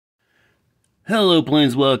Hello,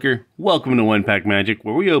 Planeswalker. Welcome to One Pack Magic,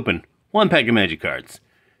 where we open one pack of magic cards.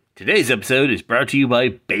 Today's episode is brought to you by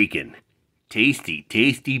bacon. Tasty,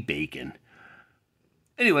 tasty bacon.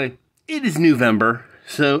 Anyway, it is New-vember,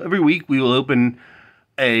 so every week we will open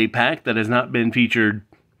a pack that has not been featured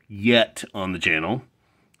yet on the channel.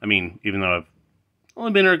 I mean, even though I've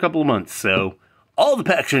only been here a couple of months, so all the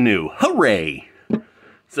packs are new. Hooray!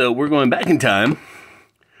 So we're going back in time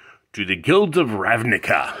to the Guilds of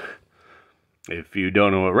Ravnica. If you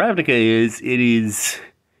don't know what Ravnica is,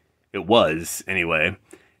 it was, anyway,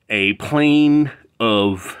 a plane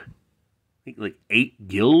of, I think, like 8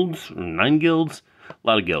 guilds, or 9 guilds? A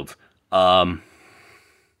lot of guilds. Actually,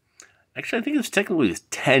 I think it's technically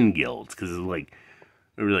 10 guilds, because there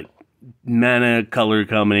were, like, mana color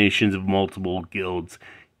combinations of multiple guilds.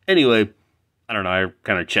 Anyway, I don't know, I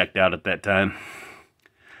kind of checked out at that time.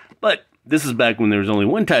 But this is back when there was only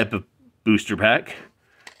one type of booster pack,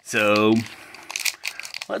 so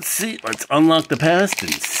let's see. Let's unlock the past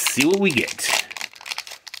and see what we get.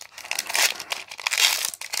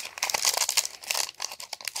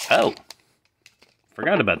 Oh,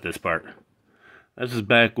 forgot about this part. This is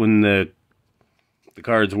back when the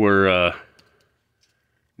cards were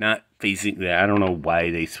not facing. I don't know why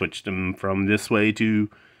they switched them from this way to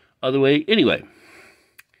other way. Anyway,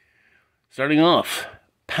 starting off,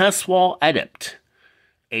 Passwall Adept,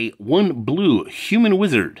 a 1 blue human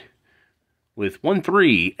wizard with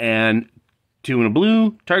 1/3 and 2 in a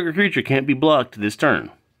blue. Target creature can't be blocked this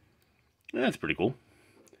turn. That's pretty cool.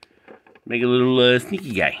 Make a little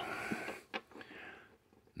sneaky guy.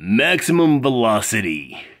 Maximum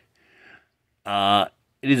Velocity. It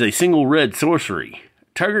is a single red sorcery.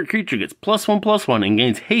 Target creature gets +1/+1 and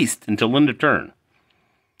gains haste until end of turn.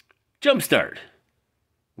 Jumpstart,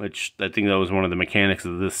 which I think that was one of the mechanics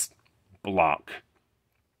of this block.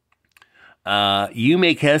 You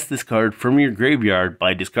may cast this card from your graveyard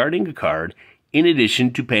by discarding a card in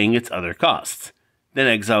addition to paying its other costs. Then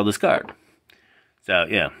exile this card. So,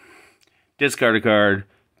 yeah. Discard a card,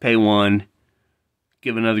 pay 1,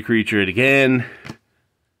 give another creature it again,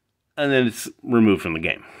 and then it's removed from the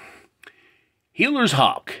game. Healer's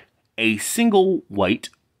Hawk, a single white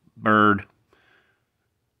bird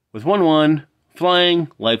with 1/1, flying,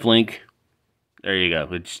 lifelink. There you go.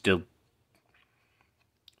 It's still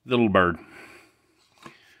little bird.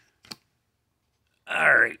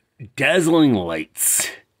 Alright. Dazzling Lights.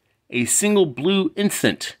 A single blue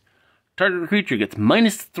instant. Target creature gets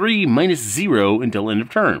 -3/-0 until end of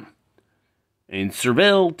turn. And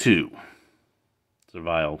Surveil 2.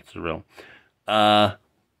 Surveil.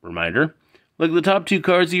 Reminder. Look at the top 2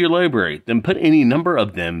 cards of your library. Then put any number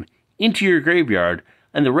of them into your graveyard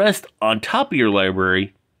and the rest on top of your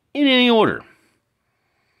library in any order.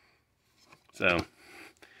 So,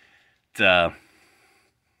 it's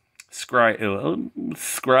Scry,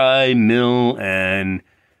 Mill, and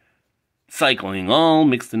Cycling all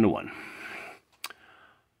mixed into one.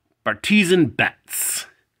 Partisan Bats.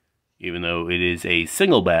 Even though it is a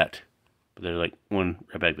single bat, but there's like one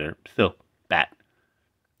right back there. Still, bat.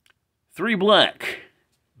 3 black.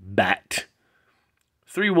 Bat.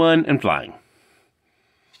 3/1 and flying.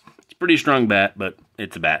 It's a pretty strong bat, but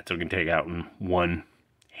it's a bat, so it can take out in one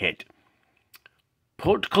hit.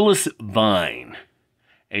 Portcullis Vine.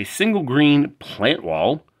 A single green plant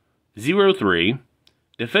wall, 0/3,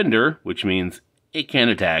 defender, which means it can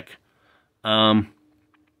attack.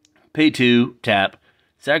 Pay 2, tap,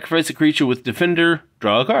 sacrifice a creature with defender,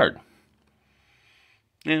 draw a card.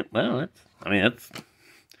 Yeah, well, that's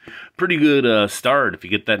pretty good start if you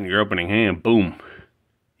get that in your opening hand. Boom.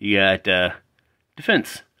 You got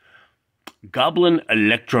defense. Goblin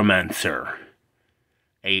Electromancer.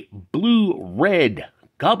 A blue-red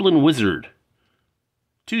goblin wizard.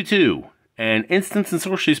 2/2. And instants and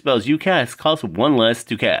sorcery spells you cast cost 1 less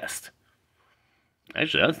to cast.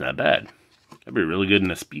 Actually, that's not bad. That'd be really good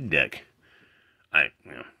in a speed deck.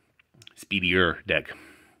 Speedier deck.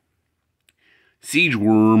 Siege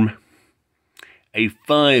Worm. A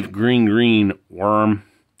 5 green worm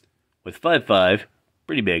with 5/5.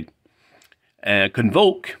 Pretty big.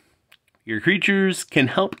 Convoke. Your creatures can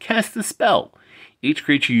help cast the spell. Each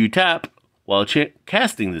creature you tap while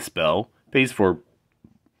casting the spell pays for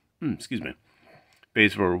 1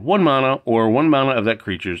 mana or 1 mana of that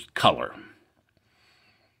creature's color.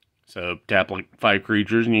 So tap like 5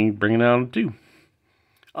 creatures and you bring it down to 2.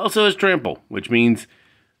 Also has trample, which means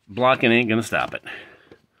blocking ain't gonna stop it.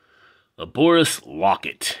 Laboris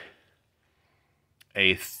Locket.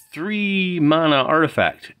 A 3 mana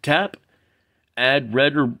artifact. Tap, add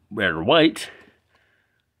red or white.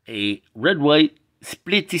 A red-white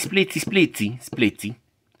splitsy.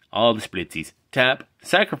 All the splitsies. Tap,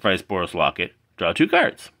 sacrifice Boros Locket, draw 2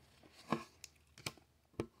 cards.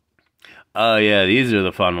 Oh yeah, these are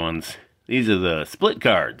the fun ones. These are the split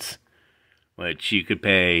cards, which you could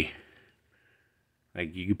pay,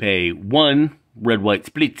 like you could pay 1 red-white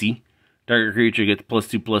splitsy. Target creature gets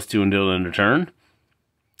 +2/+2 until the end of turn.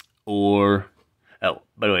 Or, oh,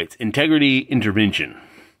 by the way, it's Integrity Intervention.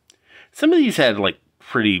 Some of these had like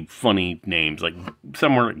pretty funny names, like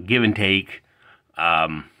some were Give and Take,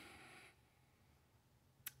 Stop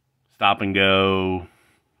and Go.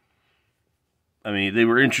 I mean, they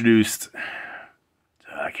were introduced,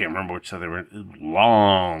 I can't remember which side they were,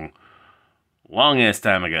 long ass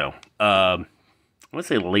time ago. I want to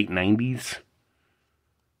say late 90s.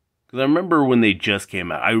 Because I remember when they just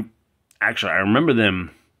came out. I remember them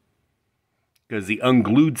because the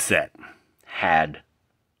Unglued set had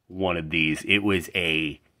one of these. It was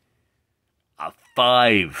a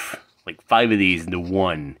 5, like 5 of these into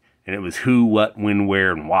one. And it was who, what, when,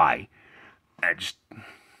 where, and why.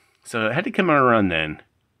 So it had to come out around then,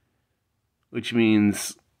 which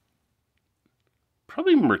means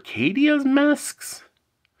probably Mercadia's Masks?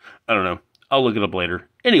 I don't know. I'll look it up later.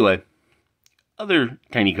 Anyway, other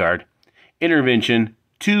tiny card. Intervention,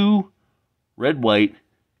 2 red-white.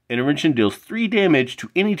 Intervention deals 3 damage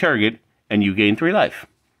to any target, and you gain 3 life.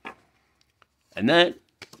 And that's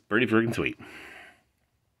pretty freaking sweet.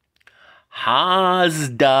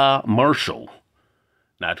 Hazda Marshal.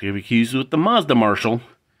 Not to be confused with the Mazda Marshal,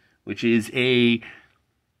 which is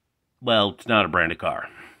well, it's not a brand of car.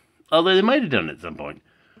 Although they might have done it at some point.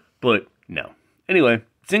 But, no. Anyway,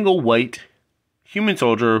 single white, human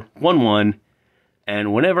soldier, 1/1,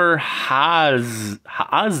 and whenever Hazda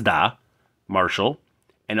Marshal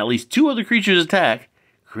and at least 2 other creatures attack,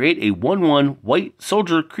 create a 1/1 white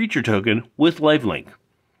soldier creature token with lifelink.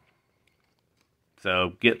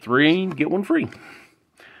 So, get 3, get 1 free.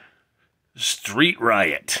 Street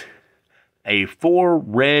Riot. A 4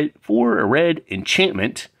 red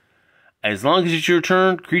enchantment. As long as it's your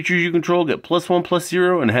turn, creatures you control get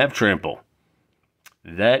 +1/+0 and have trample.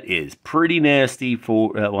 That is pretty nasty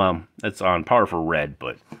for, well, that's on par for red,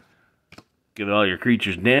 but give all your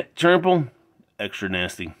creatures trample, extra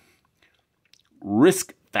nasty.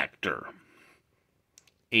 Risk Factor.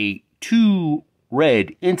 A 2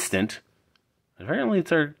 red instant. Apparently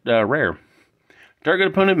it's rare. Target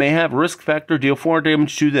opponent may have Risk Factor deal 4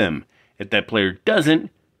 damage to them. If that player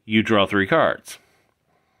doesn't, you draw 3 cards.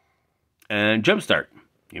 And Jumpstart.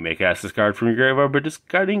 You may cast this card from your graveyard by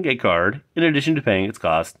discarding a card in addition to paying its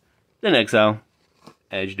cost, then exile,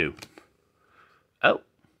 as you do. Oh,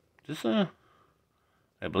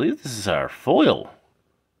 I believe this is our foil.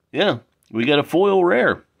 Yeah, we got a foil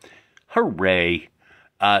rare. Hooray.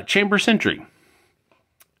 Chamber Sentry.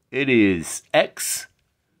 It is X,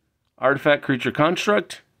 Artifact Creature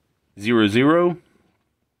Construct, 0/0.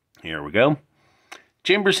 Here we go.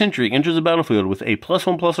 Chamber Sentry enters the battlefield with a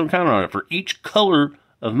 +1/+1 counter on it for each color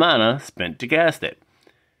of mana spent to cast it.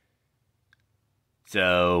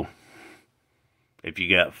 So, if you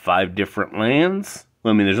got 5 different lands,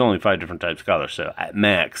 well, I mean, there's only 5 different types of colors, so at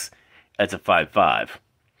max, that's a 5/5.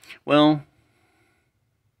 Well,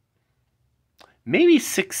 maybe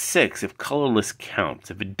 6/6 if colorless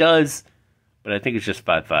counts. If it does, but I think it's just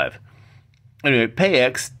 5/5. Anyway, pay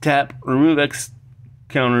X, tap, remove X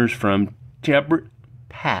counters from Chamber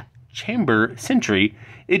Sentry.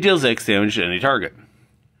 It deals X damage to any target.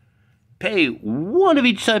 Pay 1 of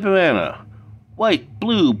each type of mana. White,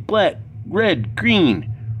 blue, black, red,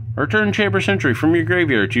 green. Return Chamber Sentry from your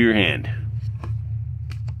graveyard to your hand.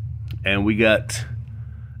 And we got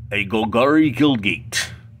a Golgari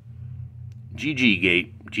Guildgate. GG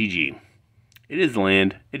Gate. GG. It is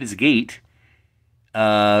land. It is a gate.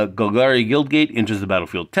 Golgari Guildgate enters the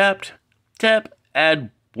battlefield tapped. Tap,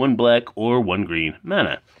 add 1 black or 1 green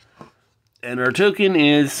mana. And our token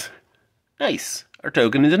is nice. Our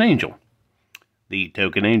token is an angel. The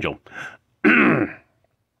token angel.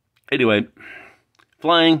 Anyway,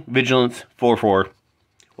 flying, vigilance, 4/4.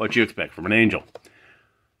 What you expect from an angel.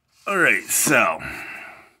 Alright, so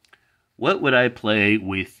what would I play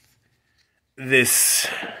with this?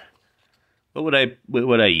 What would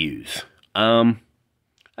I use?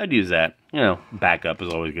 I'd use that. You know, backup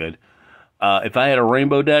is always good. If I had a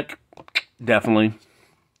rainbow deck, definitely.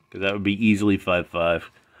 Because that would be easily 5/5.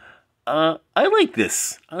 I like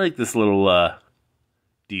this. I like this little,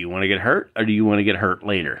 do you want to get hurt, or do you want to get hurt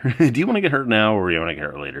later? Do you want to get hurt now, or do you want to get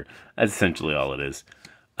hurt later? That's essentially all it is.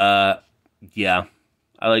 Yeah.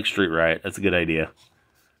 I like Street Riot. That's a good idea.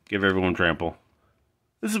 Give everyone trample.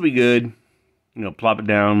 This will be good. You know, plop it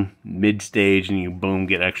down mid-stage, and you, boom,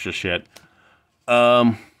 get extra shit.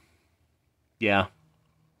 Yeah.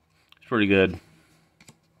 It's pretty good.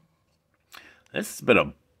 This has been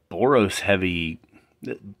a Boros heavy.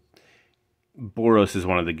 Boros is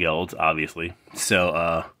one of the guilds, obviously.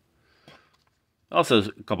 So, also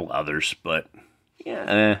a couple others, but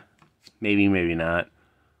yeah, maybe, maybe not.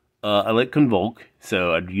 I like Convoke,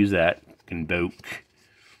 so I'd use that. Convoke.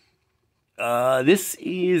 This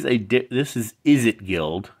is It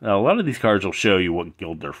Guild. Now, a lot of these cards will show you what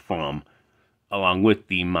guild they're from, along with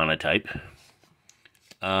the monotype.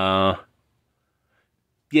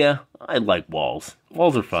 Yeah, I like walls.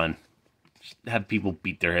 Walls are fun. Just have people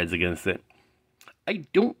beat their heads against it. I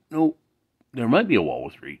don't know. There might be a wall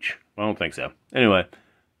with reach. I don't think so. Anyway,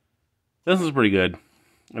 this is pretty good.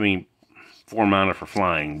 I mean, 4 mana for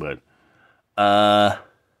flying, but that,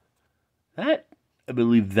 I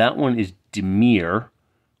believe that one is Dimir,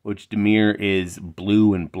 which Dimir is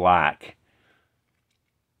blue and black.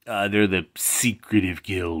 They're the secretive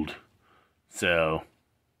guild. So,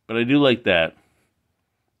 but I do like that.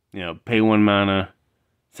 You know, pay 1 mana,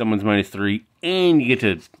 someone's -3, and you get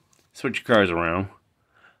to switch your cards around.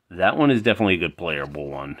 That one is definitely a good playable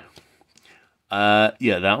one.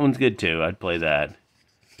 Yeah, that one's good too. I'd play that.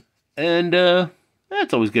 And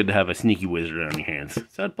it's always good to have a sneaky wizard on your hands.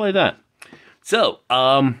 So I'd play that. So,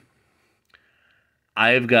 I've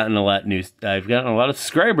gotten a lot of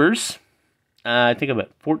subscribers. I think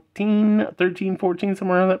about 14, 13, 14,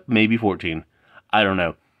 somewhere around that. Maybe 14. I don't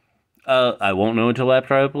know. I won't know until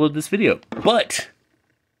after I upload this video. But,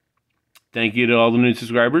 thank you to all the new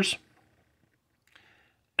subscribers.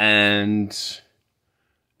 And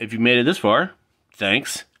if you made it this far,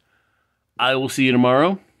 thanks. I will see you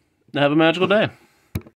tomorrow. Have a magical day.